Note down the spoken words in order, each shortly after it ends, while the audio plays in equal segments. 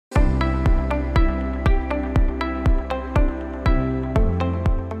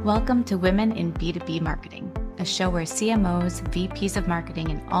Welcome to Women in B2B Marketing, a show where CMOs, VPs of marketing,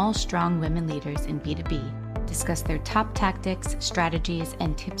 and all strong women leaders in B2B discuss their top tactics, strategies,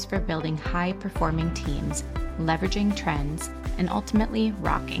 and tips for building high-performing teams, leveraging trends, and ultimately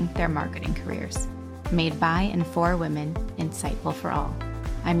rocking their marketing careers. Made by and for women, insightful for all.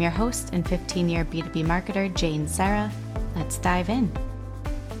 I'm your host and 15-year B2B marketer, Jane Sarah. Let's dive in.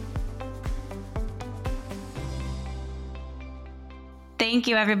 Thank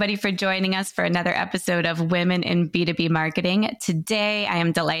you, everybody, for joining us for another episode of Women in B2B Marketing. Today, I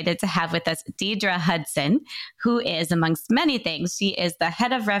am delighted to have with us Deidre Hudson, who is, amongst many things, she is the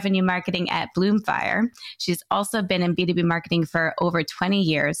head of revenue marketing at Bloomfire. She's also been in B2B marketing for over 20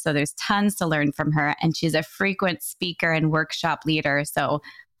 years, so there's tons to learn from her. And she's a frequent speaker and workshop leader, so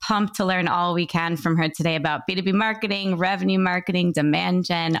pumped to learn all we can from her today about B2B marketing, revenue marketing, demand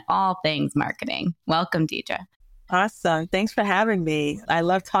gen, all things marketing. Welcome, Deidre. Awesome. Thanks for having me. I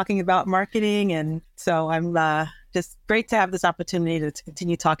love talking about marketing. And so I'm just great to have this opportunity to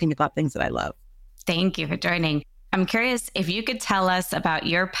continue talking about things that I love. Thank you for joining. I'm curious if you could tell us about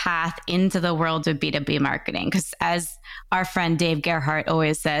your path into the world of B2B marketing, because as our friend Dave Gerhardt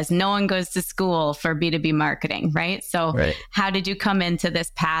always says, no one goes to school for B2B marketing, right? So How did you come into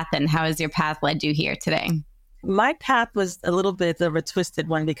this path and how has your path led you here today? My path was a little bit of a twisted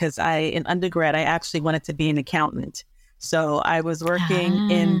one because in undergrad, I actually wanted to be an accountant. So I was working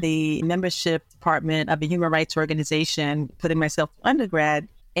in the membership department of a human rights organization, putting myself through undergrad.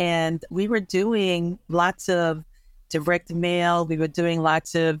 And we were doing lots of direct mail. We were doing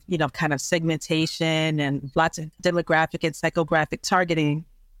lots of, kind of segmentation and lots of demographic and psychographic targeting.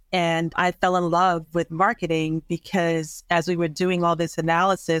 And I fell in love with marketing because as we were doing all this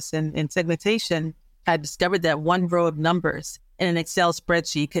analysis and segmentation, I discovered that one row of numbers in an Excel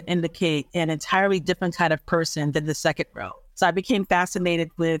spreadsheet could indicate an entirely different kind of person than the second row. So I became fascinated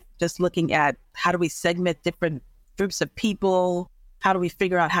with just looking at how do we segment different groups of people? How do we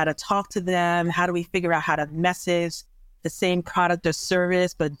figure out how to talk to them? How do we figure out how to message the same product or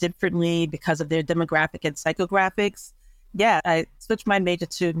service, but differently because of their demographic and psychographics? Yeah, I switched my major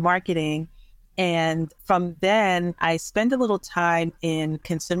to marketing. And from then, I spent a little time in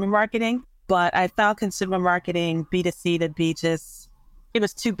consumer marketing. But I found consumer marketing, B2C, to be it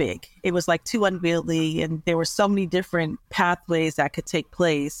was too big. It was like too unwieldy. And there were so many different pathways that could take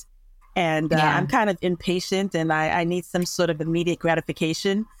place. And I'm kind of impatient and I need some sort of immediate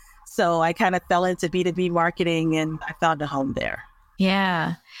gratification. So I kind of fell into B2B marketing and I found a home there.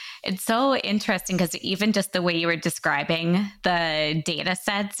 Yeah. It's so interesting because even just the way you were describing the data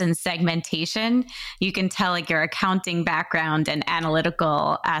sets and segmentation, you can tell like your accounting background and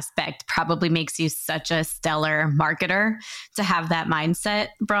analytical aspect probably makes you such a stellar marketer to have that mindset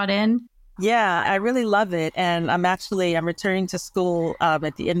brought in. Yeah, I really love it. And I'm returning to school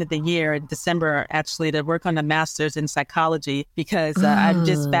at the end of the year in December, actually, to work on a master's in psychology because I'm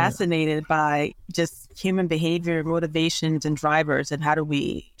just fascinated by just human behavior, motivations, and drivers. And how do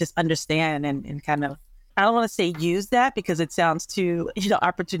we just understand and kind of, I don't want to say use that because it sounds too,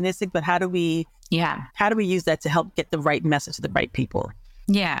 opportunistic, but how do we use that to help get the right message to the right people?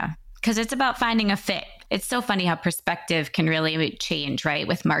 Yeah, because it's about finding a fit. It's so funny how perspective can really change, right,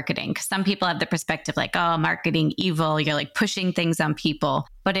 with marketing. Because some people have the perspective like, oh, marketing evil, you're like pushing things on people.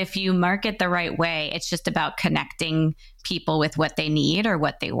 But if you market the right way, it's just about connecting people with what they need or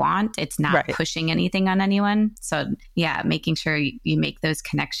what they want. It's not pushing anything on anyone. So yeah, making sure you make those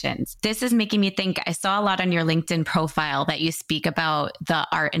connections. This is making me think, I saw a lot on your LinkedIn profile that you speak about the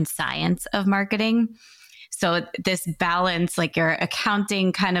art and science of marketing. So this balance, like your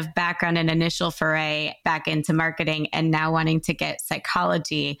accounting kind of background and initial foray back into marketing and now wanting to get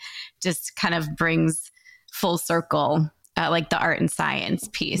psychology just kind of brings full circle, like the art and science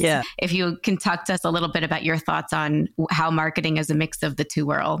piece. Yeah. If you can talk to us a little bit about your thoughts on how marketing is a mix of the two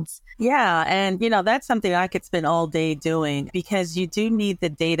worlds. Yeah. And, that's something I could spend all day doing because you do need the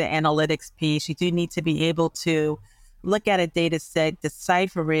data analytics piece. You do need to be able to look at a data set,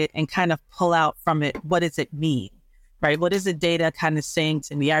 decipher it, and kind of pull out from it, what does it mean, right? What is the data kind of saying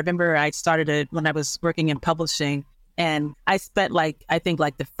to me? I remember I started it when I was working in publishing, and I spent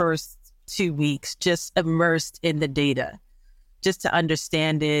the first 2 weeks just immersed in the data, just to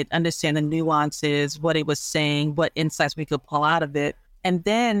understand it, understand the nuances, what it was saying, what insights we could pull out of it. And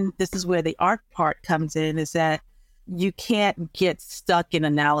then this is where the art part comes in, is that you can't get stuck in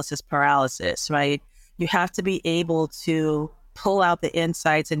analysis paralysis, right? You have to be able to pull out the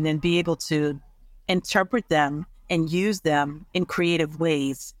insights and then be able to interpret them and use them in creative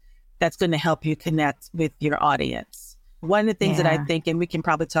ways that's going to help you connect with your audience. One of the things that I think, and we can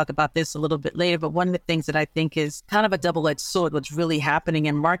probably talk about this a little bit later, but one of the things that I think is kind of a double-edged sword, what's really happening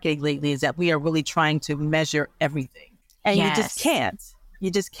in marketing lately is that we are really trying to measure everything. And you just can't.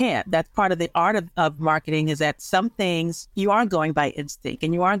 You just can't. That's part of the art of marketing, is that some things you are going by instinct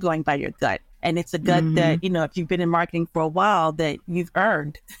and you are going by your gut. And it's a gut that, if you've been in marketing for a while, that you've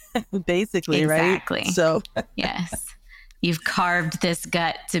earned, basically, exactly. Right? So, yes. You've carved this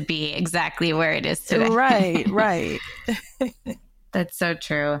gut to be exactly where it is today. Right. That's so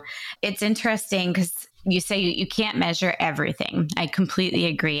true. It's interesting because you say you can't measure everything. I completely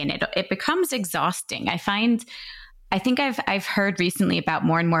agree. And it becomes exhausting. I think I've heard recently about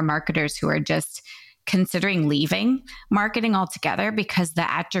more and more marketers who are just considering leaving marketing altogether because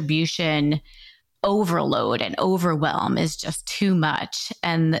the attribution overload and overwhelm is just too much.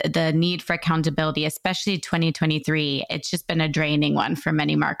 And the need for accountability, especially 2023, it's just been a draining one for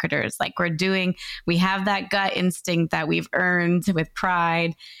many marketers. Like we have that gut instinct that we've earned with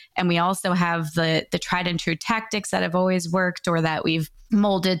pride. And we also have the tried and true tactics that have always worked or that we've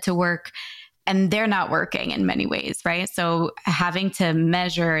molded to work. And they're not working in many ways, right? So having to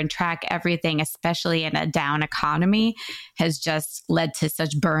measure and track everything, especially in a down economy, has just led to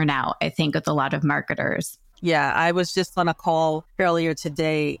such burnout, I think, with a lot of marketers. Yeah, I was just on a call earlier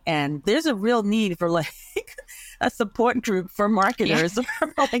today, and there's a real need for like a support group for marketers,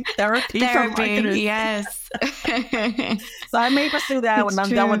 like therapy for marketers. Yes. So I may pursue that when I'm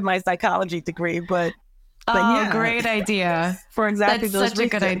done with my psychology degree, but great idea. For exactly That's those such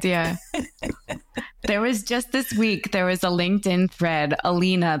reasons. A good idea. There was just this week, there was a LinkedIn thread.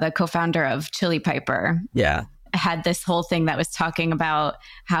 Alina, the co-founder of Chili Piper, had this whole thing that was talking about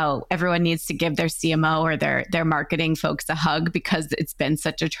how everyone needs to give their CMO or their marketing folks a hug because it's been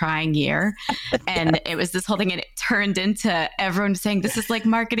such a trying year. And it was this whole thing, and it turned into everyone saying, this is like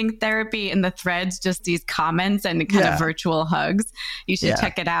marketing therapy in the threads, just these comments and kind of virtual hugs. You should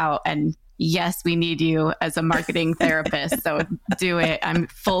check it out. And yes, we need you as a marketing therapist. So do it. I'm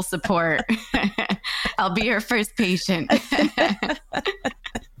full support. I'll be your first patient.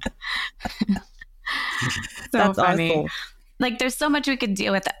 So funny. Awesome. Like there's so much we could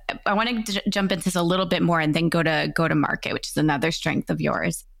deal with. I want to jump into this a little bit more and then go to market, which is another strength of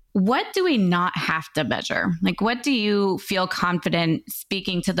yours. What do we not have to measure? Like, what do you feel confident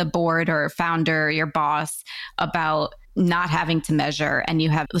speaking to the board or founder, your boss, about not having to measure, and you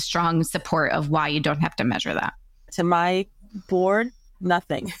have a strong support of why you don't have to measure that? To my board,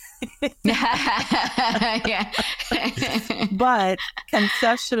 nothing. But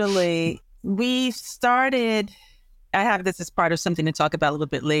conceptually, we started, I have this as part of something to talk about a little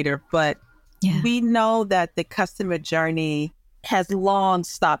bit later, but we know that the customer journey has long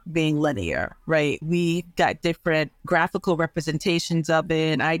stopped being linear, right? We got different graphical representations of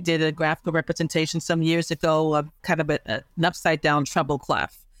it. I did a graphical representation some years ago of kind of an upside down treble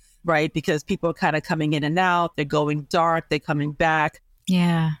clef, right? Because people are kind of coming in and out, they're going dark, they're coming back.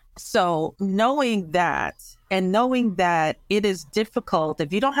 Yeah. So knowing that, and knowing that it is difficult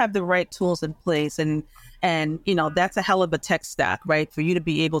if you don't have the right tools in place, and that's a hell of a tech stack, right? For you to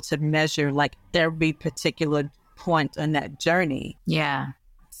be able to measure like every particular point on that journey. Yeah.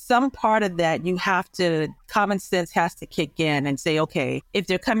 Some part of that common sense has to kick in and say, okay, if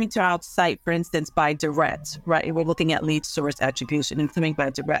they're coming to our site, for instance, by direct, right? We're looking at lead source attribution and coming by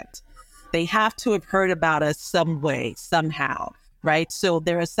direct. They have to have heard about us some way, somehow, right? So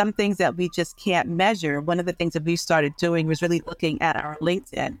there are some things that we just can't measure. One of the things that we started doing was really looking at our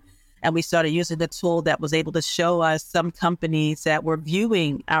LinkedIn. And we started using the tool that was able to show us some companies that were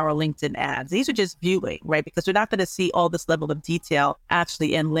viewing our LinkedIn ads. These are just viewing, right? Because we're not going to see all this level of detail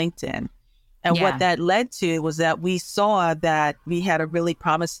actually in LinkedIn. And what that led to was that we saw that we had a really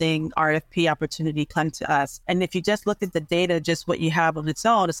promising RFP opportunity come to us. And if you just looked at the data, just what you have on its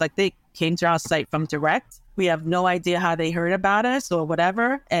own, it's like they came to our site from direct. We have no idea how they heard about us or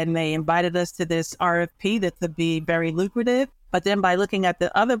whatever. And they invited us to this RFP that could be very lucrative. But then by looking at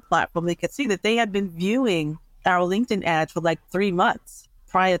the other platform, they could see that they had been viewing our LinkedIn ads for like 3 months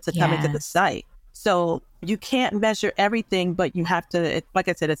prior to coming to the site. So you can't measure everything, but you have to, like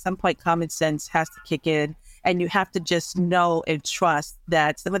I said, at some point, common sense has to kick in, and you have to just know and trust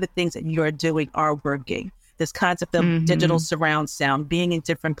that some of the things that you're doing are working. This concept of digital surround sound, being in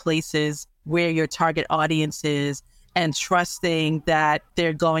different places where your target audience is, and trusting that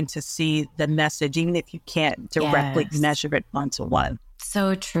they're going to see the message, even if you can't directly measure it one-to-one.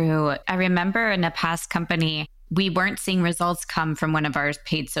 So true. I remember in a past company, we weren't seeing results come from one of our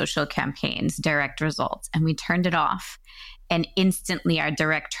paid social campaigns, direct results, and we turned it off. And instantly our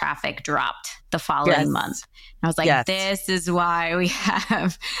direct traffic dropped the following month. I was like, this is why we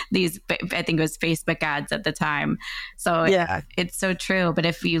have these, I think it was Facebook ads at the time. So it's so true. But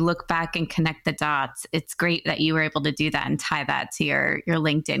if you look back and connect the dots, it's great that you were able to do that and tie that to your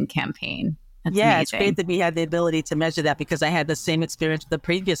LinkedIn campaign. That's amazing. It's great that we had the ability to measure that, because I had the same experience with the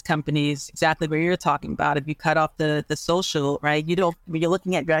previous companies, exactly where you're talking about. If you cut off the social, right? When you're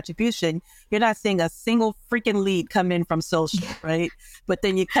looking at your attribution, you're not seeing a single freaking lead come in from social, right? But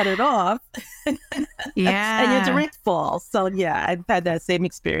then you cut it off and your direct falls. So I've had that same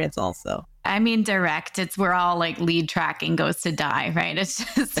experience also. I mean, direct, it's where all like lead tracking goes to die, right? It's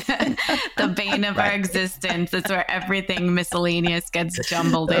just the bane of our existence. It's where everything miscellaneous gets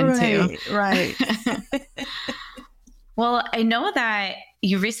jumbled into. Right. Well, I know that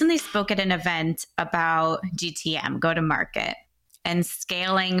you recently spoke at an event about GTM, go to market, and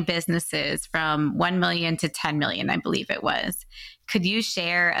scaling businesses from 1 million to 10 million, I believe it was. Could you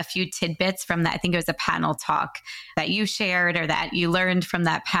share a few tidbits from that? I think it was a panel talk that you shared or that you learned from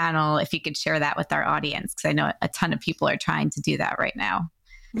that panel, if you could share that with our audience, because I know a ton of people are trying to do that right now.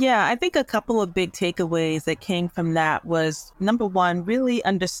 Yeah, I think a couple of big takeaways that came from that was, number one, really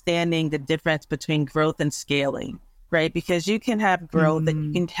understanding the difference between growth and scaling, right? Because you can have growth and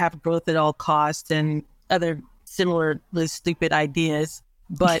you can have growth at all costs and other similarly stupid ideas,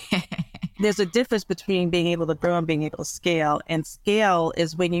 but there's a difference between being able to grow and being able to scale. And scale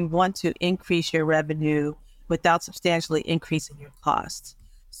is when you want to increase your revenue without substantially increasing your costs.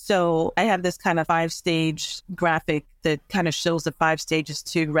 So I have this kind of 5-stage graphic that kind of shows the 5 stages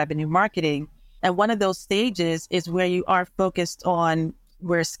to revenue marketing. And one of those stages is where you are focused on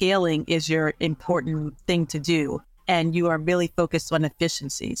where scaling is your important thing to do. And you are really focused on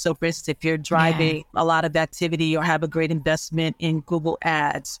efficiency. So for instance, if you're driving a lot of activity or have a great investment in Google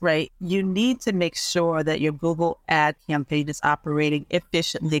Ads, right? You need to make sure that your Google ad campaign is operating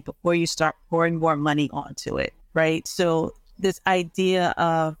efficiently before you start pouring more money onto it, right? So this idea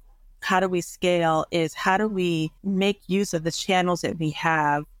of how do we scale is how do we make use of the channels that we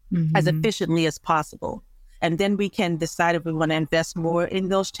have as efficiently as possible. And then we can decide if we want to invest more in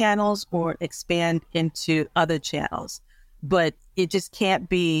those channels or expand into other channels. But it just can't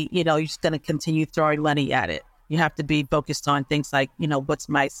be, you're just going to continue throwing money at it. You have to be focused on things like, what's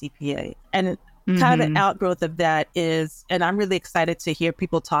my CPA? And kind of an outgrowth of that is, and I'm really excited to hear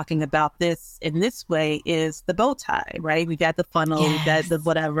people talking about this in this way, is the bow tie, right? We've got the funnel, we've got the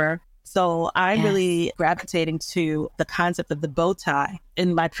whatever. So I'm really gravitating to the concept of the bow tie.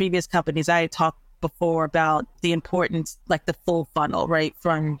 In my previous companies, I had talked before about the importance, like the full funnel, right?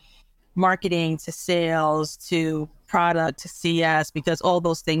 From marketing to sales to product to CS, because all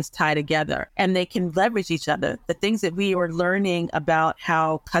those things tie together and they can leverage each other. The things that we were learning about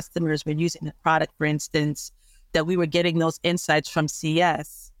how customers were using the product, for instance, that we were getting those insights from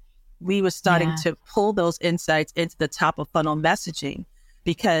CS, we were starting to pull those insights into the top of funnel messaging,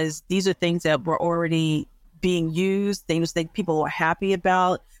 because these are things that were already being used, things that people were happy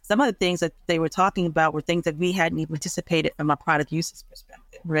about. Some of the things that they were talking about were things that we hadn't even anticipated from a product usage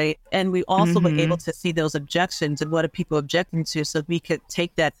perspective, right? And we also were able to see those objections and what are people objecting to, so we could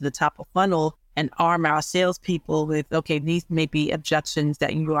take that to the top of funnel and arm our salespeople with, okay, these may be objections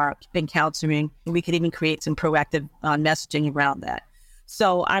that you are encountering. And we could even create some proactive messaging around that.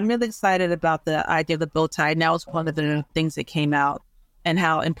 So I'm really excited about the idea of the bow tie. Now it's one of the things that came out, and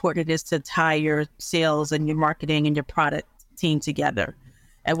how important it is to tie your sales and your marketing and your product team together.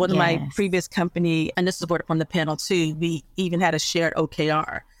 At one of my previous company, and this is from the panel too, we even had a shared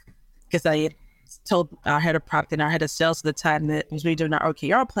OKR, because I had told our head of product and our head of sales at the time that was we doing our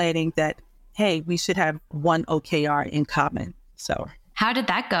OKR planning that, hey, we should have one OKR in common. So how did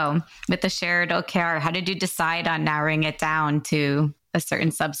that go with the shared OKR? How did you decide on narrowing it down to a certain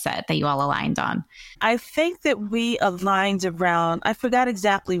subset that you all aligned on? I think that we aligned around, I forgot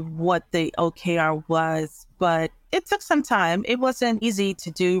exactly what the OKR was, but it took some time. It wasn't easy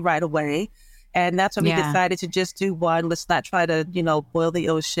to do right away. And that's when we decided to just do one. Let's not try to, boil the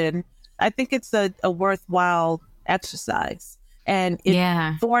ocean. I think it's a worthwhile exercise. And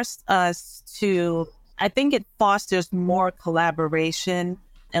it forced us to, I think it fosters more collaboration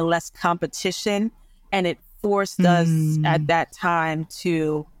and less competition. And it forced us at that time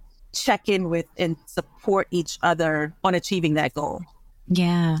to check in with and support each other on achieving that goal.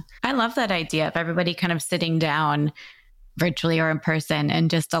 Yeah. I love that idea of everybody kind of sitting down virtually or in person and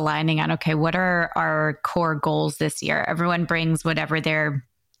just aligning on, okay, what are our core goals this year? Everyone brings whatever their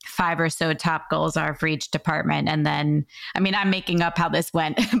 5 or so top goals are for each department. And then, I mean, I'm making up how this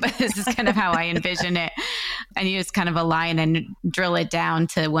went, but this is kind of how I envision it. And you just kind of align and drill it down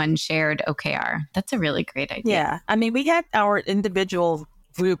to one shared OKR. That's a really great idea. Yeah. I mean, we had our individual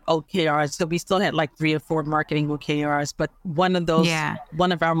group OKRs. So we still had like 3 or 4 marketing OKRs, but one of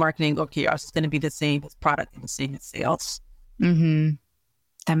our marketing OKRs is going to be the same as product and the same as sales. Mm-hmm.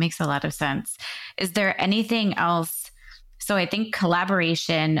 That makes a lot of sense. Is there anything else? So I think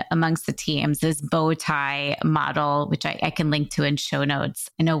collaboration amongst the teams, this bow tie model, which I can link to in show notes.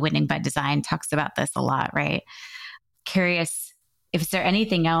 I know Winning by Design talks about this a lot, right? Curious, if there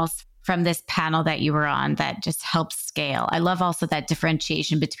anything else from this panel that you were on that just helps scale? I love also that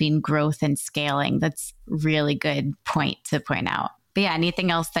differentiation between growth and scaling. That's really good point to point out. But yeah, anything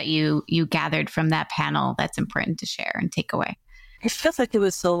else that you gathered from that panel that's important to share and take away? It feels like it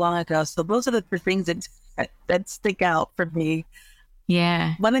was so long ago. So those are the things that stick out for me.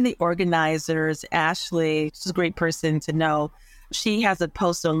 Yeah. One of the organizers, Ashley, she's a great person to know. She has a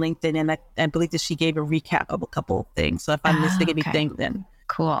post on LinkedIn, and I believe that she gave a recap of a couple of things. So if I'm missing anything, then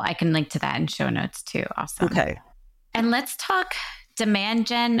cool. I can link to that in show notes too. Awesome. Okay. And let's talk demand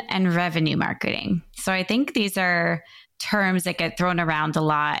gen and revenue marketing. So I think these are terms that get thrown around a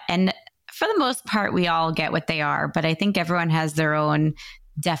lot. And for the most part, we all get what they are, but I think everyone has their own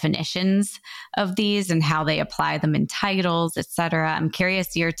definitions of these and how they apply them in titles, et cetera. I'm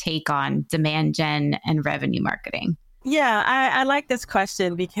curious your take on demand gen and revenue marketing. Yeah, I like this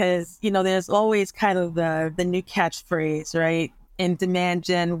question because, there's always kind of the new catchphrase, right? In demand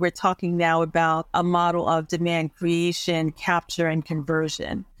gen, we're talking now about a model of demand creation, capture, and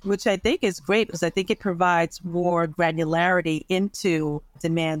conversion, which I think is great because I think it provides more granularity into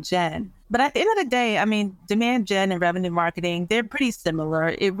demand gen. But at the end of the day, I mean, demand gen and revenue marketing, they're pretty similar.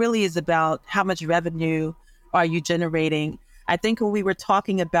 It really is about how much revenue are you generating. I think when we were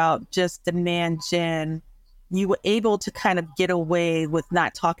talking about just demand gen, you were able to kind of get away with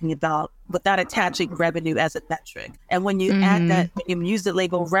not talking about, without attaching revenue as a metric. And when you add that, when you use the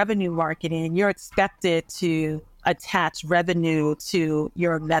label revenue marketing, you're expected to attach revenue to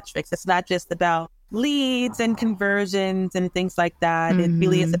your metrics. It's not just about leads and conversions and things like that. It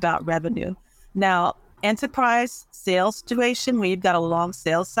really is about revenue. Now, enterprise sales situation where you've got a long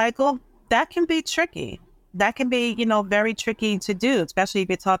sales cycle, that can be tricky. That can be, very tricky to do, especially if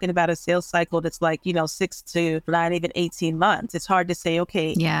you're talking about a sales cycle that's like, 6 to not even 18 months. It's hard to say,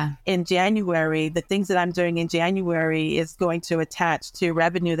 okay, in January, the things that I'm doing in January is going to attach to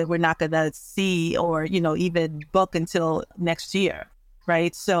revenue that we're not going to see or, even book until next year,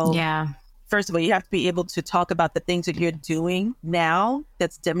 right? So first of all, you have to be able to talk about the things that you're doing now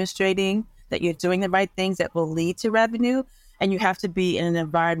that's demonstrating that you're doing the right things that will lead to revenue. And you have to be in an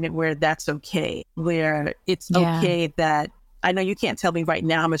environment where that's okay, where it's okay that, I know you can't tell me right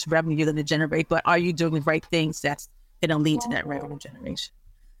now how much revenue you're going to generate, but are you doing the right things that's going to lead to that revenue generation?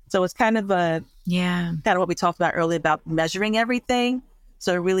 So it's kind of kind of what we talked about earlier about measuring everything.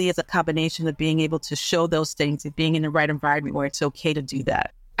 So it really is a combination of being able to show those things and being in the right environment where it's okay to do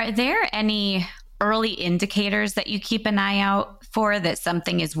that. Are there any early indicators that you keep an eye out for that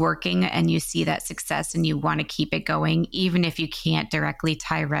something is working and you see that success and you want to keep it going, even if you can't directly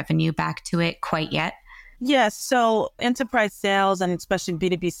tie revenue back to it quite yet? Yes. So enterprise sales, and especially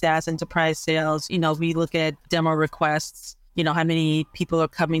B2B SaaS enterprise sales, we look at demo requests, how many people are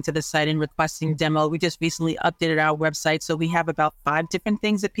coming to the site and requesting demo. We just recently updated our website. So we have about 5 different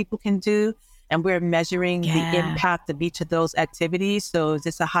things that people can do. And we're measuring the impact of each of those activities. So is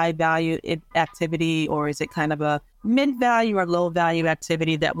this a high value activity, or is it kind of a mid value or low value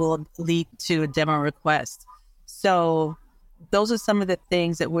activity that will lead to a demo request? So those are some of the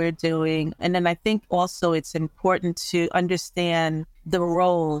things that we're doing. And then I think also it's important to understand the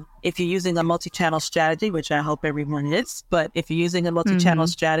role, if you're using a multi-channel strategy, which I hope everyone is, but if you're using a multi-channel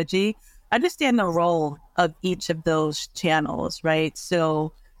strategy, understand the role of each of those channels, right?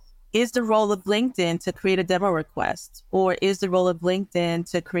 So is the role of LinkedIn to create a demo request, or is the role of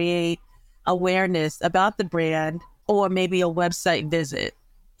LinkedIn to create awareness about the brand, or maybe a website visit,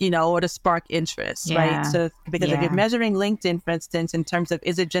 or to spark interest, right? So because if you're measuring LinkedIn, for instance, in terms of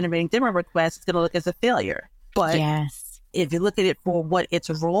is it generating demo requests, it's going to look as a failure. But if you look at it for what its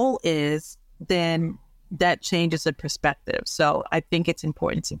role is, then that changes the perspective. So I think it's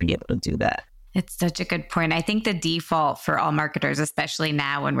important to be able to do that. It's such a good point. I think the default for all marketers, especially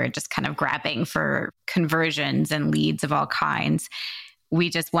now when we're just kind of grabbing for conversions and leads of all kinds, we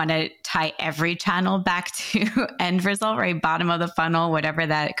just want to tie every channel back to end result, right? Bottom of the funnel, whatever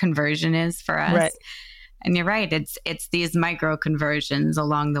that conversion is for us. Right. And you're right. It's these micro conversions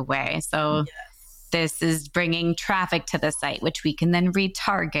along the way. So This is bringing traffic to the site, which we can then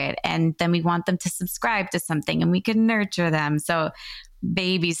retarget. And then we want them to subscribe to something and we can nurture them. So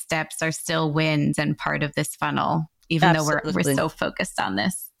baby steps are still wins and part of this funnel, even Absolutely. though we're so focused on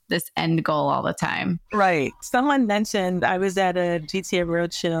this end goal all the time. Right. Someone mentioned, I was at a GTA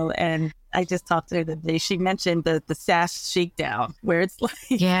Roadshow and I just talked to her the day. She mentioned the SaaS shakedown, where it's like,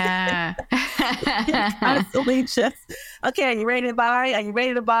 yeah, constantly just, okay, are you ready to buy? Are you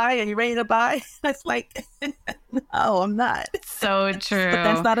ready to buy? Are you ready to buy? It's like, no, I'm not. So true. But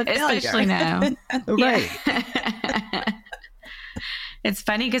that's not a failure. Especially now. Right. It's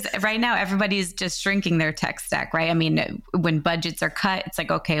funny because right now everybody's just shrinking their tech stack, right? I mean, when budgets are cut, it's like,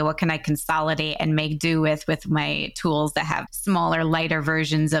 okay, what can I consolidate and make do with my tools that have smaller, lighter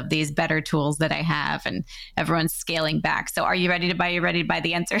versions of these better tools that I have, and everyone's scaling back. So are you ready to buy? You're ready to buy?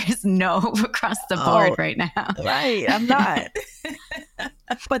 The answer is no across the board right now. Right, I'm not.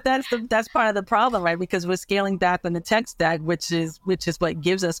 But that's part of the problem, right? Because we're scaling back on the tech stack, which is what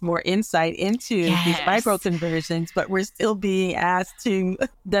gives us more insight into these micro conversions, but we're still being asked to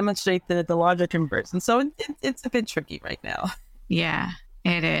demonstrate the larger conversions. So it's a bit tricky right now. Yeah,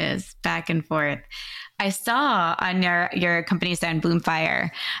 it is back and forth. I saw on your company side, Bloomfire,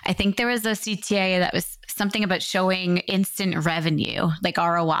 I think there was a CTA that was something about showing instant revenue, like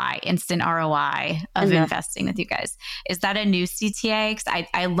ROI, instant ROI of investing with you guys. Is that a new CTA? 'Cause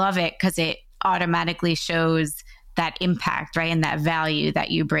I love it because it automatically shows that impact, right? And that value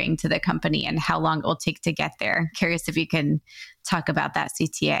that you bring to the company and how long it will take to get there. Curious if you can talk about that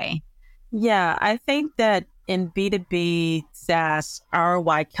CTA. Yeah, I think that in B2B SaaS,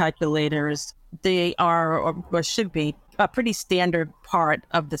 ROI calculators, they are or should be a pretty standard part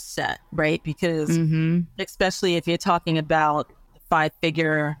of the set, right? Because especially if you're talking about a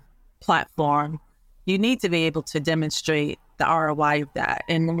 5-figure platform, you need to be able to demonstrate the ROI of that.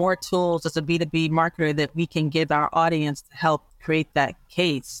 And the more tools as a B2B marketer that we can give our audience to help create that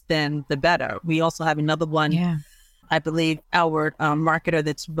case, then the better. We also have another one. Yeah. I believe our marketer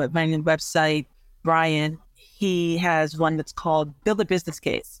that's running the website, Brian, he has one that's called Build a Business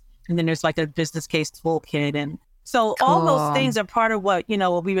Case. And then there's like a business case toolkit. And so all those things are part of what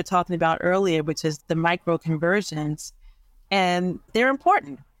we were talking about earlier, which is the micro conversions. And they're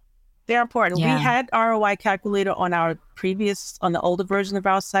important. They're important. Yeah. We had ROI calculator on on the older version of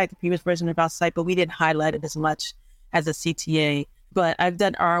our site, the previous version of our site, but we didn't highlight it as much as a CTA. But I've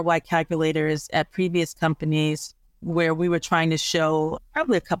done ROI calculators at previous companies where we were trying to show,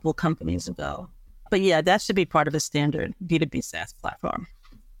 probably a couple of companies ago. But yeah, that should be part of a standard B2B SaaS platform.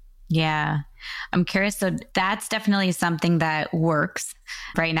 Yeah. I'm curious. So that's definitely something that works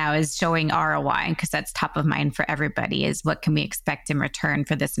right now, is showing ROI, because that's top of mind for everybody, is what can we expect in return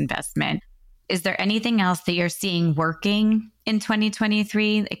for this investment? Is there anything else that you're seeing working in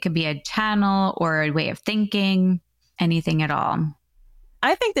 2023? It could be a channel or a way of thinking, anything at all.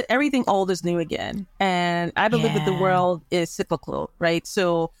 I think that everything old is new again. And I believe that the world is cyclical, right?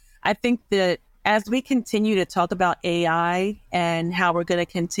 So I think that as we continue to talk about AI and how we're going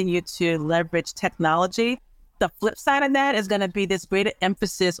to continue to leverage technology, the flip side of that is going to be this greater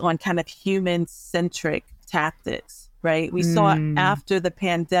emphasis on kind of human-centric tactics, right? We saw after the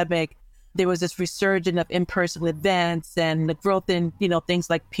pandemic, there was this resurgence of in-person events and the growth in, things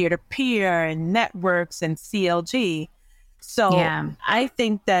like peer-to-peer and networks and CLG. So I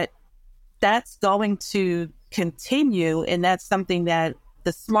think that that's going to continue, and that's something that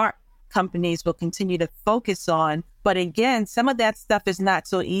the smart companies will continue to focus on. But again, some of that stuff is not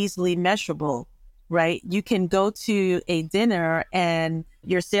so easily measurable, right? You can go to a dinner and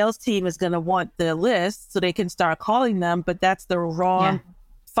your sales team is going to want the list so they can start calling them, but that's the wrong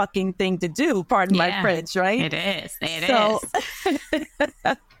fucking thing to do, pardon my French, right? It is.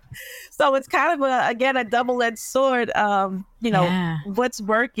 So it's kind of a double-edged sword. What's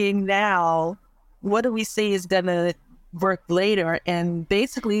working now, what do we see is going to work later? And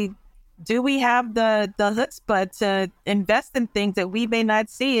basically, do we have the chutzpah to invest in things that we may not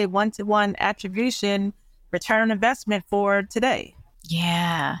see a one-to-one attribution return on investment for today?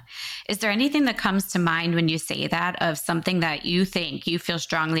 Yeah. Is there anything that comes to mind when you say that, of something that you feel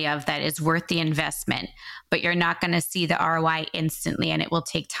strongly of that is worth the investment, but you're not going to see the ROI instantly and it will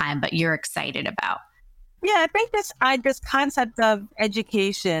take time, but you're excited about? Yeah, I think this concept of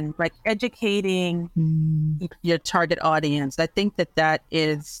education, like educating your target audience, I think that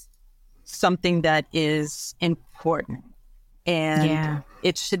is something that is important. And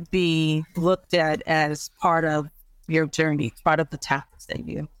it should be looked at as part of your journey, part of the tactics that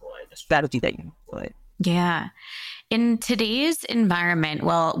you employ, the strategy that you employ. Yeah. In today's environment,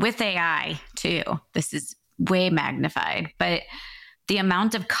 well, with AI too, this is way magnified, but the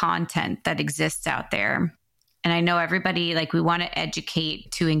amount of content that exists out there. And I know everybody, like, we want to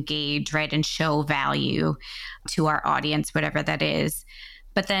educate to engage, right? And show value to our audience, whatever that is.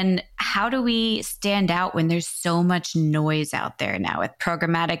 But then how do we stand out when there's so much noise out there now with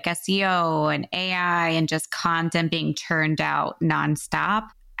programmatic SEO and AI and just content being churned out nonstop?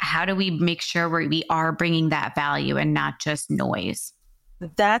 How do we make sure we are bringing that value and not just noise?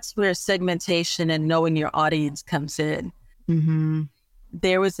 That's where segmentation and knowing your audience comes in. Mm-hmm.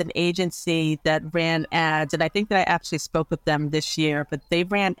 There was an agency that ran ads, and I think that I actually spoke with them this year, but they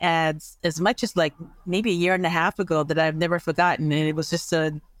ran ads as much as like maybe a year and a half ago that I've never forgotten. And it was just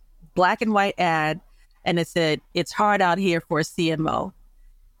a black and white ad, and it said, "It's hard out here for a CMO."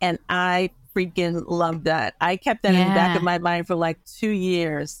 And I freaking loved that. I kept that in the back of my mind for like 2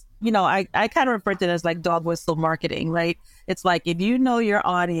 years. You know, I kind of refer to it as like dog whistle marketing, right? It's like, if you know your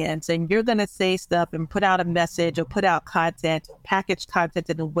audience and you're going to say stuff and put out a message or put out content, package content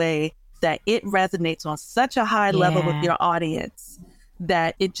in a way that it resonates on such a high level with your audience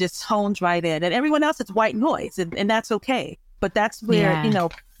that it just hones right in. And everyone else, it's white noise, and that's okay. But that's where, you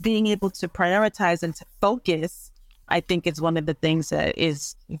know, being able to prioritize and to focus, I think, is one of the things that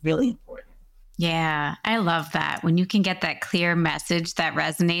is really important. Yeah, I love that. When you can get that clear message that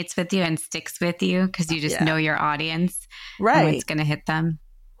resonates with you and sticks with you because you just know your audience, right? And it's going to hit them.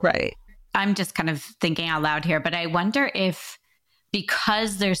 Right. I'm just kind of thinking out loud here, but I wonder if,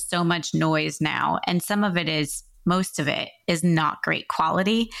 because there's so much noise now, and most of it is not great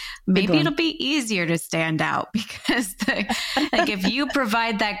quality, maybe it'll be easier to stand out because like if you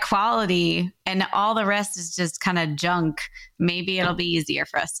provide that quality and all the rest is just kind of junk, maybe it'll be easier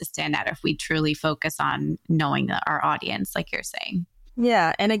for us to stand out if we truly focus on knowing our audience, like you're saying.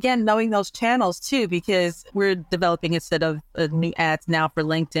 Yeah. And again, knowing those channels too, because we're developing a set of new ads now for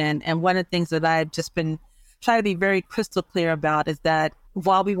LinkedIn. And one of the things that I've just been trying to be very crystal clear about is that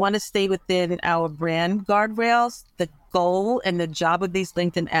while we want to stay within our brand guardrails, the goal and the job of these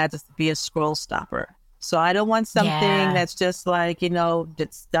LinkedIn ads is to be a scroll stopper. So I don't want something that's just like, you know,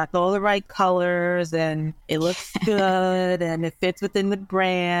 it's got all the right colors and it looks good and it fits within the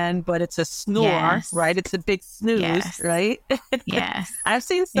brand, but it's a snore, right? It's a big snooze, right? Yes. I've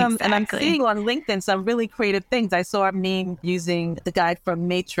seen some, and I'm seeing on LinkedIn some really creative things. I saw a meme using the guy from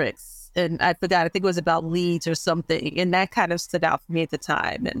Matrix. And I forgot, I think it was about leads or something. And that kind of stood out for me at the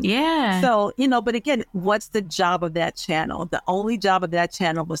time. And so, you know, but again, what's the job of that channel? The only job of that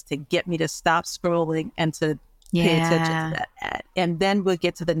channel was to get me to stop scrolling and to pay attention to that ad. And then we'll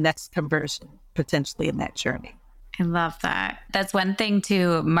get to the next conversion potentially in that journey. I love that. That's one thing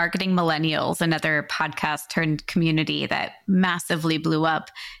too. Marketing Millennials, another podcast turned community that massively blew up.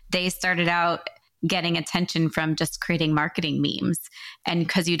 They started out getting attention from just creating marketing memes. And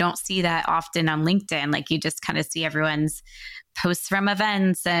because you don't see that often on LinkedIn, like you just kind of see everyone's posts from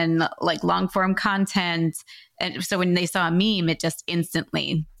events and like long form content. And so when they saw a meme, it just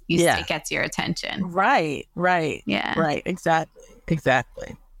instantly it gets your attention. Right. Yeah. Right.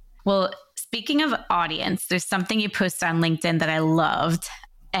 Exactly. Well, speaking of audience, there's something you post on LinkedIn that I loved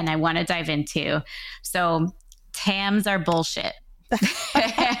and I want to dive into. So TAMs are bullshit.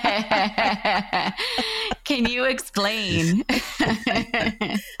 Can you explain?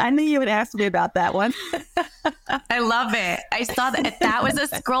 I knew you would ask me about that one. I love it. I saw that was a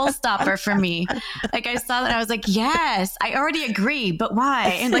scroll stopper for me. Like I saw that, I was like, yes, I already agree, but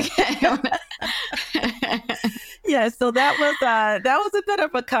why? And like, yeah. So that was a bit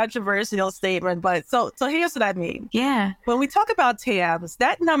of a controversial statement, but so here's what I mean. Yeah. When we talk about TAMs,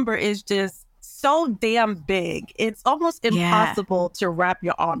 that number is just so damn big. It's almost impossible to wrap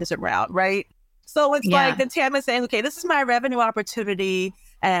your arms around, right? So it's like the TAM is saying, okay, this is my revenue opportunity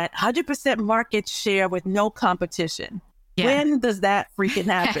at 100% market share with no competition. Yeah. When does that freaking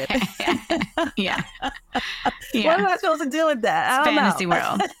happen? What am I supposed to do with that? I don't fantasy know.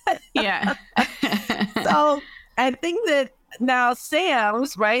 World. Yeah. So I think that now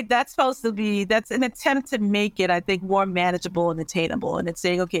SAMs, right, that's an attempt to make it, I think, more manageable and attainable. And it's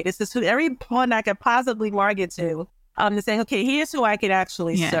saying, okay, this is who every point I could possibly market to. It's saying, okay, here's who I could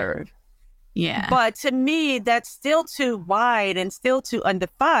actually serve. Yeah. But to me, that's still too wide and still too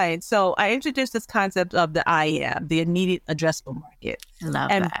undefined. So I introduced this concept of the IAM, the immediate addressable market. I love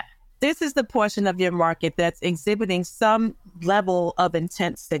that. This is the portion of your market that's exhibiting some level of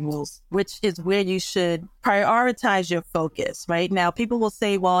intent signals, which is where you should prioritize your focus, right? Now, people will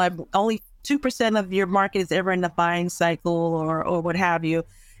say, well, only 2% of your market is ever in the buying cycle or what have you.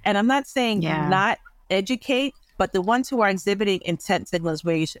 And I'm not saying not educate, but the ones who are exhibiting intent signals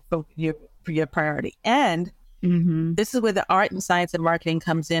where you should focus your priority. And this is where the art and science of marketing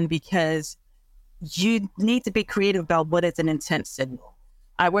comes in, because you need to be creative about what is an intent signal.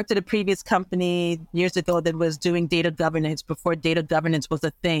 I worked at a previous company years ago that was doing data governance before data governance was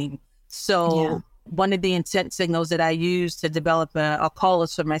a thing. So one of the intent signals that I used to develop a call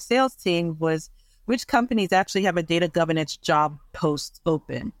list for my sales team was which companies actually have a data governance job post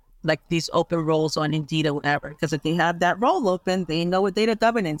open, like these open roles on Indeed or whatever. Because if they have that role open, they know what data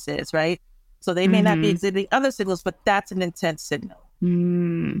governance is, right? So they may not be exhibiting other signals, but that's an intent signal.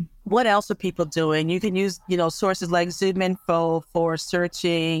 What else are people doing? You can use, sources like ZoomInfo for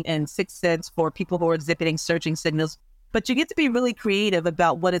searching and 6sense for people who are exhibiting searching signals. But you get to be really creative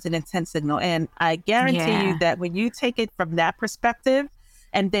about what is an intent signal. And I guarantee you that when you take it from that perspective,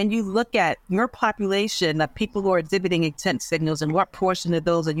 and then you look at your population of people who are exhibiting intent signals and what portion of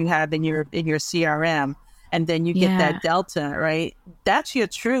those that you have in your CRM, and then you get that delta, right? That's your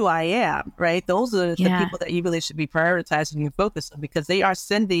true I am, right? Those are the people that you really should be prioritizing your focus on, because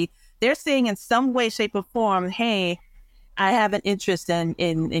they're saying in some way, shape, or form, hey, I have an interest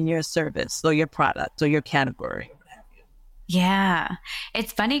in your service or your product or your category. Yeah.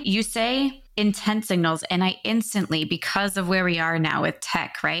 It's funny. You say intent signals, and I instantly, because of where we are now with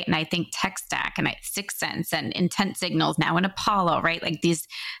tech, right? And I think tech stack and 6sense and intent signals now in Apollo, right? Like these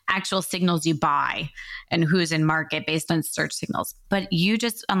actual signals you buy and who's in market based on search signals. But you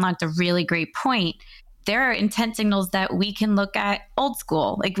just unlocked a really great point. There are intent signals that we can look at old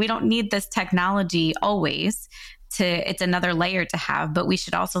school. Like we don't need this technology always. It's another layer to have, but we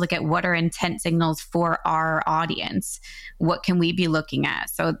should also look at what are intent signals for our audience. What can we be looking at?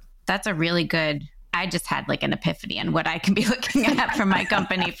 So that's a really good, I just had like an epiphany on what I can be looking at for my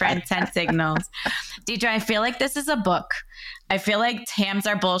company for intent signals. Deidre, I feel like this is a book. I feel like Tams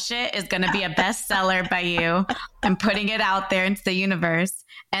Are Bullshit is going to be a bestseller by you. I'm putting it out there into the universe.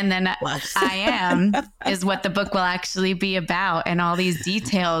 And then I Am is what the book will actually be about, and all these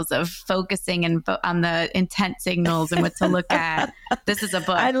details of focusing on the intent signals and what to look at. This is a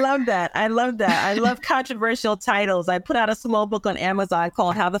book. I love that. I love controversial titles. I put out a small book on Amazon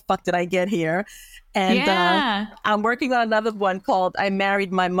called How the Fuck Did I Get Here? And I'm working on another one called I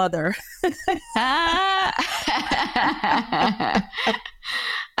Married My Mother.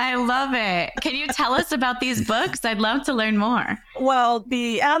 I love it. Can you tell us about these books? I'd love to learn more. Well,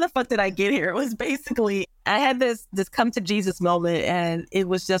 the How the Fuck Did I Get Here was basically, I had this come to Jesus moment, and it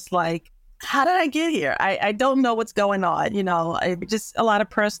was just like, how did I get here? I don't know what's going on. Just a lot of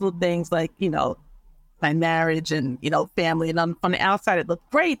personal things like, my marriage and, family. And on the outside, it looked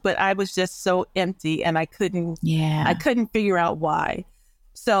great, but I was just so empty, and I couldn't figure out why.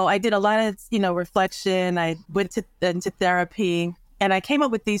 So I did a lot of, reflection. I went into therapy, and I came up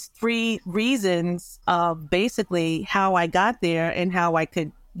with these 3 reasons of basically how I got there and how I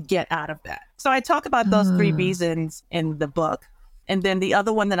could get out of that. So I talk about those 3 reasons in the book. And then the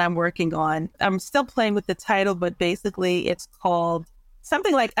other one that I'm working on, I'm still playing with the title, but basically it's called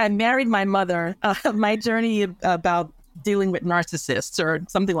something like I Married My Mother, my journey about dealing with narcissists, or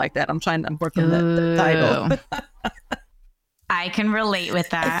something like that. I'm working on the title. I can relate with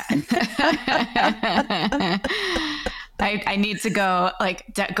that. I need to go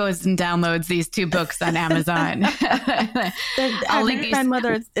goes and downloads these 2 books on Amazon. I'll link my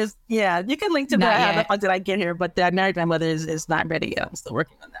mother is you can link to that. How the fuck did I get here? But I Married My Mother is not ready yet. I'm still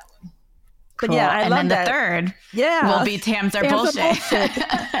working on that one. But cool. I love that. And then the third will be Tams Are Bullshit.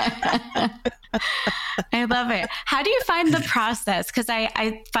 I love it. How do you find the process? Because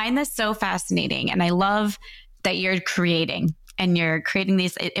I find this so fascinating, and I love that you're creating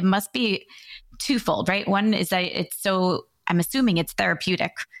these. It must be twofold, right? One is that I'm assuming it's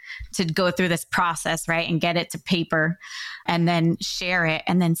therapeutic to go through this process, right? And get it to paper and then share it.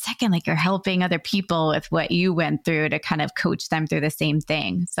 And then second, like you're helping other people with what you went through to kind of coach them through the same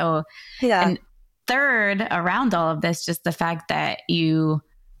thing. So, and third, around all of this, just the fact that you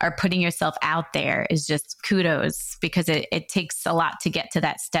are putting yourself out there is just kudos, because it takes a lot to get to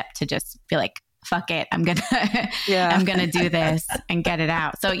that step to just be like, fuck it, I'm gonna do this and get it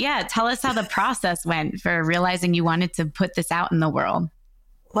out. So tell us how the process went for realizing you wanted to put this out in the world.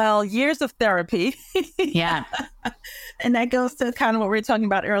 Well, years of therapy. Yeah. And that goes to kind of what we were talking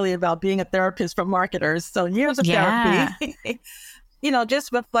about earlier about being a therapist for marketers. So years of therapy,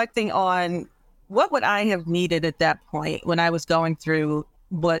 just reflecting on what would I have needed at that point when I was going through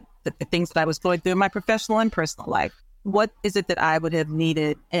the things that I was going through in my professional and personal life. What is it that I would have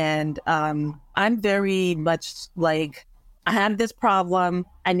needed? And I'm very much like, I have this problem,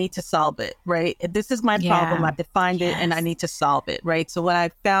 I need to solve it, right? This is my problem, I've defined it, and I need to solve it, right? So what I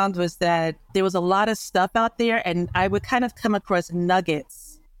found was that there was a lot of stuff out there, and I would kind of come across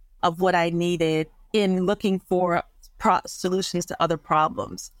nuggets of what I needed in looking for solutions to other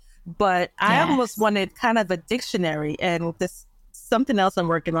problems. But I Yes. almost wanted kind of a dictionary, and this something else I'm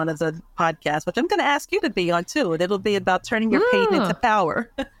working on as a podcast, which I'm going to ask you to be on too. And it'll be about turning your pain into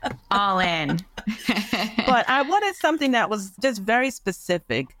power. All in. But I wanted something that was just very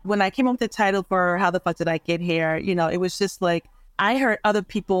specific. When I came up with the title for How the Fuck Did I Get Here, you know, it was just like, I heard other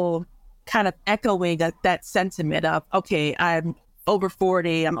people kind of echoing that sentiment of, okay, I'm over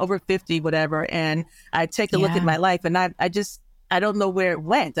 40, I'm over 50, whatever. And I take a look at my life and I don't know where it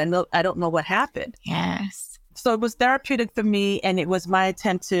went. I don't know what happened. Yes. So it was therapeutic for me, and it was my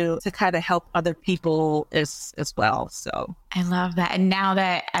attempt to kind of help other people as well. So I love that. And now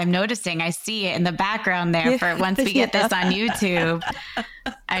that I'm noticing, I see it in the background there for once we get this on YouTube.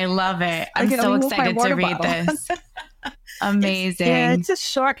 I love it. I'm so excited to read this. Amazing. It's a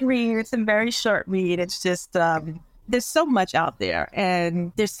short read. It's a very short read. It's just, there's so much out there,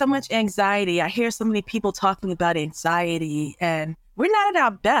 and there's so much anxiety. I hear so many people talking about anxiety, and we're not at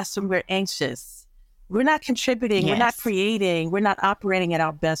our best when we're anxious. We're not contributing. We're not creating. We're not operating at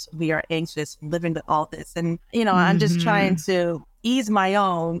our best. We are anxious and living with all this. And, you know, I'm just trying to ease my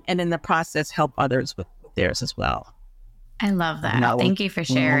own, and in the process, help others with theirs as well. I love that. Thank you for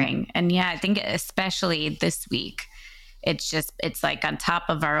sharing. And yeah, I think especially this week, it's like on top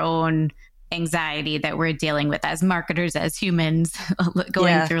of our own anxiety that we're dealing with as marketers, as humans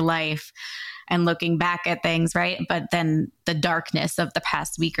going through life and looking back at things, right? But then the darkness of the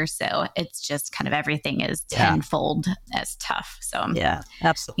past week or so, it's just kind of everything is tenfold as tough. So yeah,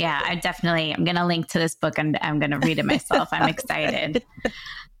 absolutely. Yeah, I'm going to link to this book and I'm going to read it myself. I'm excited.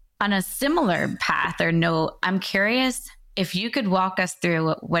 On a similar path or note, I'm curious if you could walk us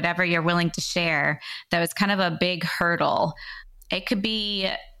through whatever you're willing to share that was kind of a big hurdle. It could be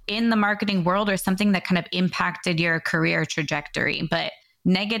in the marketing world or something that kind of impacted your career trajectory, but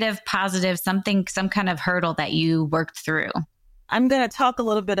negative, positive, some kind of hurdle that you worked through. I'm going to talk a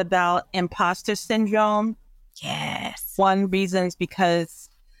little bit about imposter syndrome. Yes. One reason is because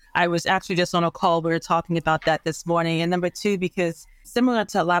I was actually just on a call. We were talking about that this morning. And number two, because similar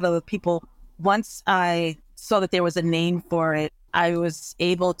to a lot of the people, once I saw that there was a name for it, I was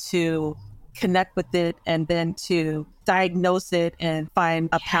able to connect with it and then to diagnose it and find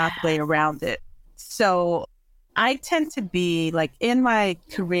a pathway around it. So I tend to be like in my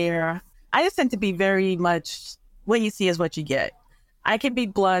career, I just tend to be very much what you see is what you get. I can be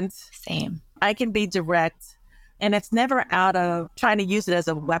blunt. Same. I can be direct. And it's never out of trying to use it as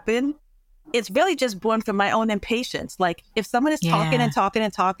a weapon. It's really just born from my own impatience. Like if someone is talking and talking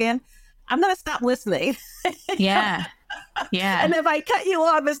and talking, I'm going to stop listening. Yeah. Yeah. And if I cut you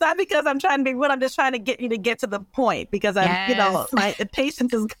off, it's not because I'm trying to be rude. I'm just trying to get you to get to the point because I'm, you know, my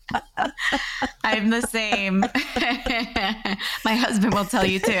patience is. I'm the same. My husband will tell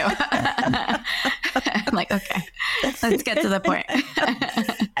you too. I'm like, okay, let's get to the point.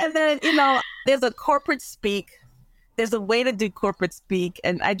 And then, you know, there's a corporate speak. There's a way to do corporate speak.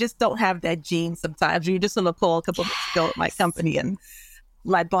 And I just don't have that gene sometimes. You just on a call a couple of weeks ago at my company and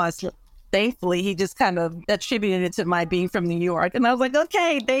my boss, thankfully, he just kind of attributed it to my being from New York. And I was like,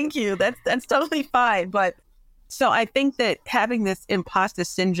 okay, thank you. That's totally fine. But so I think that having this imposter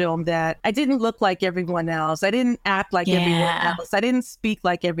syndrome that I didn't look like everyone else, I didn't act like everyone else, I didn't speak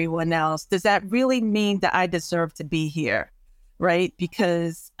like everyone else. Does that really mean that I deserve to be here? Right?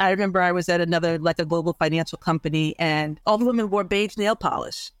 Because I remember I was at another, like a global financial company, and all the women wore beige nail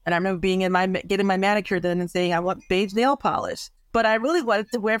polish. And I remember being getting my manicure done and saying, I want beige nail polish. But I really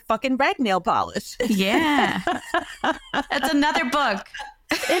wanted to wear fucking red nail polish. Yeah. That's another book.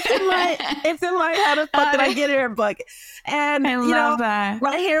 It's in my How the Fuck Did I Get Here book. And, I love that.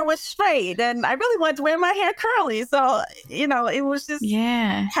 My hair was straight and I really wanted to wear my hair curly. So, you know, it was just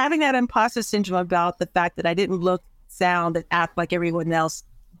having that imposter syndrome about the fact that I didn't look, sound, and act like everyone else.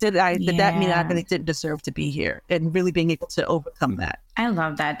 Did that mean I really didn't deserve to be here? And really being able to overcome that. I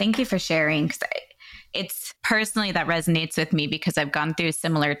love that. Thank you for sharing. 'Cause it's personally that resonates with me because I've gone through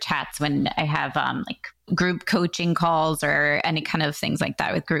similar chats when I have like group coaching calls or any kind of things like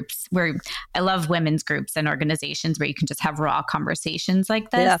that with groups where I love women's groups and organizations where you can just have raw conversations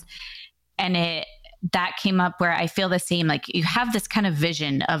like this. Yeah. And that came up where I feel the same, like you have this kind of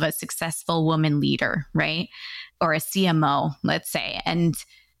vision of a successful woman leader, right? Or a CMO, let's say. And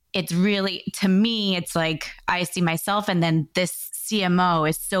it's really, to me, it's like I see myself and then this CMO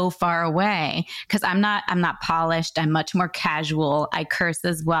is so far away because I'm not polished. I'm much more casual. I curse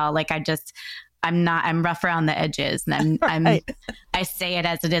as well. Like I'm rough around the edges and I say it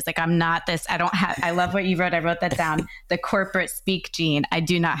as it is. Like I'm not this, I love what you wrote. I wrote that down. The corporate speak gene. I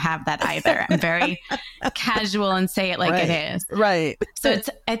do not have that either. I'm very casual and say it like it is. Right. So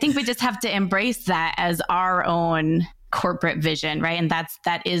I think we just have to embrace that as our own corporate vision, right? And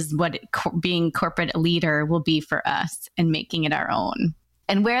that is what being corporate leader will be for us, and making it our own.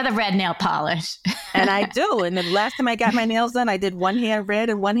 And wear the red nail polish. And I do. And the last time I got my nails done, I did one hand red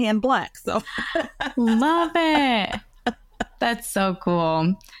and one hand black. So love it. That's so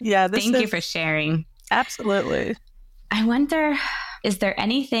cool. Yeah. Thank you for sharing. Absolutely. I wonder, is there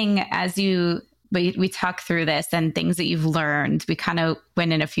anything as we talk through this and things that you've learned, we kind of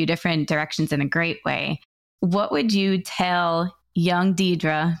went in a few different directions in a great way. What would you tell young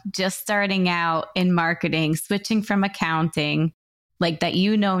Deidre just starting out in marketing, switching from accounting, like that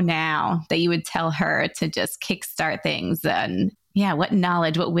now, that you would tell her to just kickstart things? And what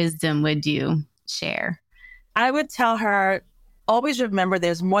knowledge, what wisdom would you share? I would tell her, always remember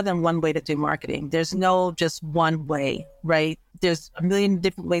there's more than one way to do marketing. There's no just one way, right? There's a million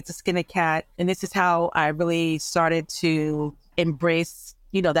different ways to skin a cat. And this is how I really started to embrace,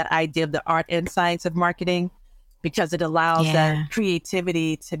 that idea of the art and science of marketing, because it allows that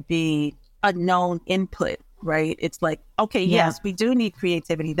creativity to be a known input, right? It's like, okay, yes, we do need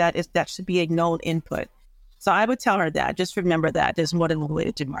creativity. That should be a known input. So I would tell her that, just remember that there's more than one way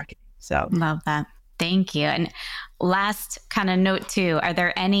to do marketing. So love that. Thank you. And last kind of note too, are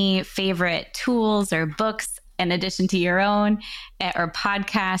there any favorite tools or books in addition to your own or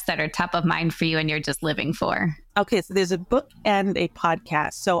podcasts that are top of mind for you and you're just living for? Okay, so there's a book and a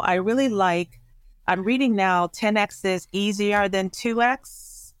podcast. So I really I'm reading now 10X is Easier Than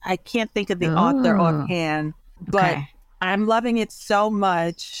 2X. I can't think of the author offhand, but I'm loving it so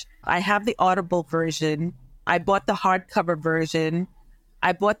much. I have the Audible version. I bought the hardcover version.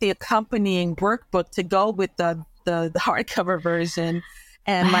 I bought the accompanying workbook to go with the hardcover version.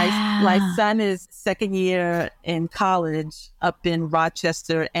 And my son is second year in college up in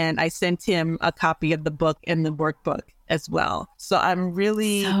Rochester, and I sent him a copy of the book and the workbook as well. So I'm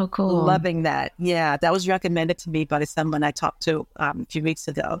really loving that. Yeah, that was recommended to me by someone I talked to a few weeks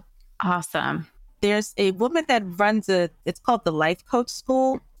ago. Awesome. There's a woman that runs it's called the Life Coach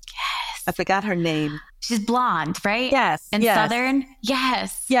School. Yes. I forgot her name. She's blonde, right? Yes. And Southern?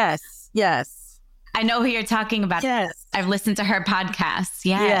 Yes. Yes. I know who you're talking about. Yes. I've listened to her podcast.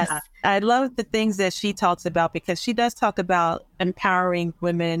 Yes. Yeah. I love the things that she talks about, because she does talk about empowering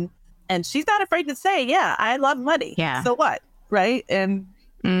women, and she's not afraid to say, I love money. Yeah. So what? Right. And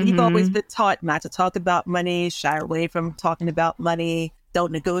we've always been taught not to talk about money, shy away from talking about money,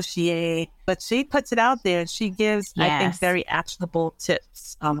 don't negotiate. But she puts it out there, and she gives, I think, very actionable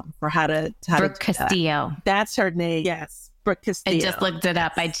tips for how to Brooke Castillo. That's her name. Yes. Brooke Castillo. I just looked it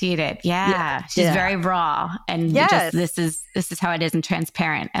up. I cheated. Yeah. She's very raw. And just, this is how it is, and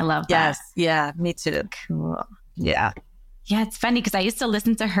transparent. I love that. Yes. Yeah. Me too. Cool. Yeah. Yeah, it's funny because I used to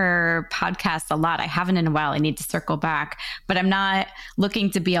listen to her podcast a lot. I haven't in a while. I need to circle back, but I'm not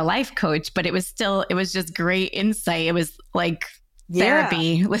looking to be a life coach, but it was just great insight. It was like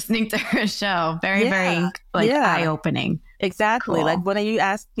therapy listening to her show. Very eye-opening. Exactly. Cool. Like when you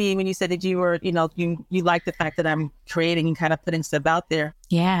asked me, when you said that you were, you like the fact that I'm creating and kind of putting stuff out there.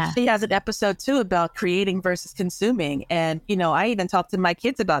 Yeah. She has an episode too about creating versus consuming. And, I even talked to my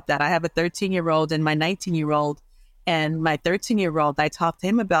kids about that. I have a 13-year-old and my 19-year-old. And my 13-year-old, I talked to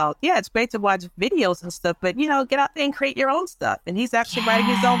him about, it's great to watch videos and stuff, but, get out there and create your own stuff. And he's actually writing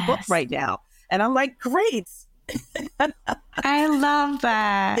his own book right now. And I'm like, great. I love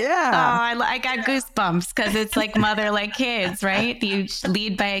that. Yeah. Oh, I got goosebumps because it's like mother like kids, right? You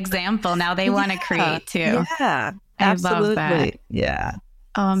lead by example. Now they want to create too. Yeah, absolutely. Love that. Yeah.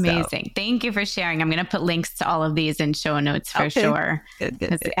 Oh, amazing. So. Thank you for sharing. I'm going to put links to all of these in show notes for sure.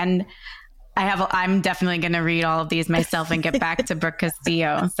 Good. And I'm definitely going to read all of these myself and get back to Brooke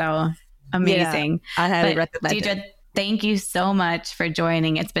Castillo. So amazing. Yeah, I highly recommend Deidre, it. Thank you so much for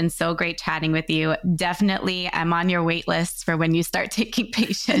joining. It's been so great chatting with you. Definitely, I'm on your wait list for when you start taking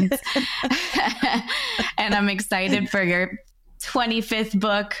patients. And I'm excited for your 25th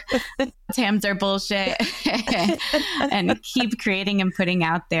book, Tams Are Bullshit, and keep creating and putting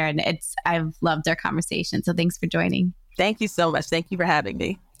out there. And I've loved our conversation. So thanks for joining. Thank you so much. Thank you for having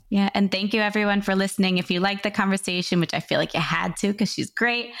me. Yeah. And thank you everyone for listening. If you liked the conversation, which I feel like you had to because she's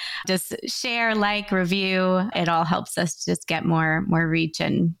great, just share, review. It all helps us just get more reach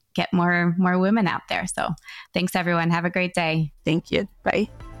and get more women out there. So thanks everyone. Have a great day. Thank you. Bye.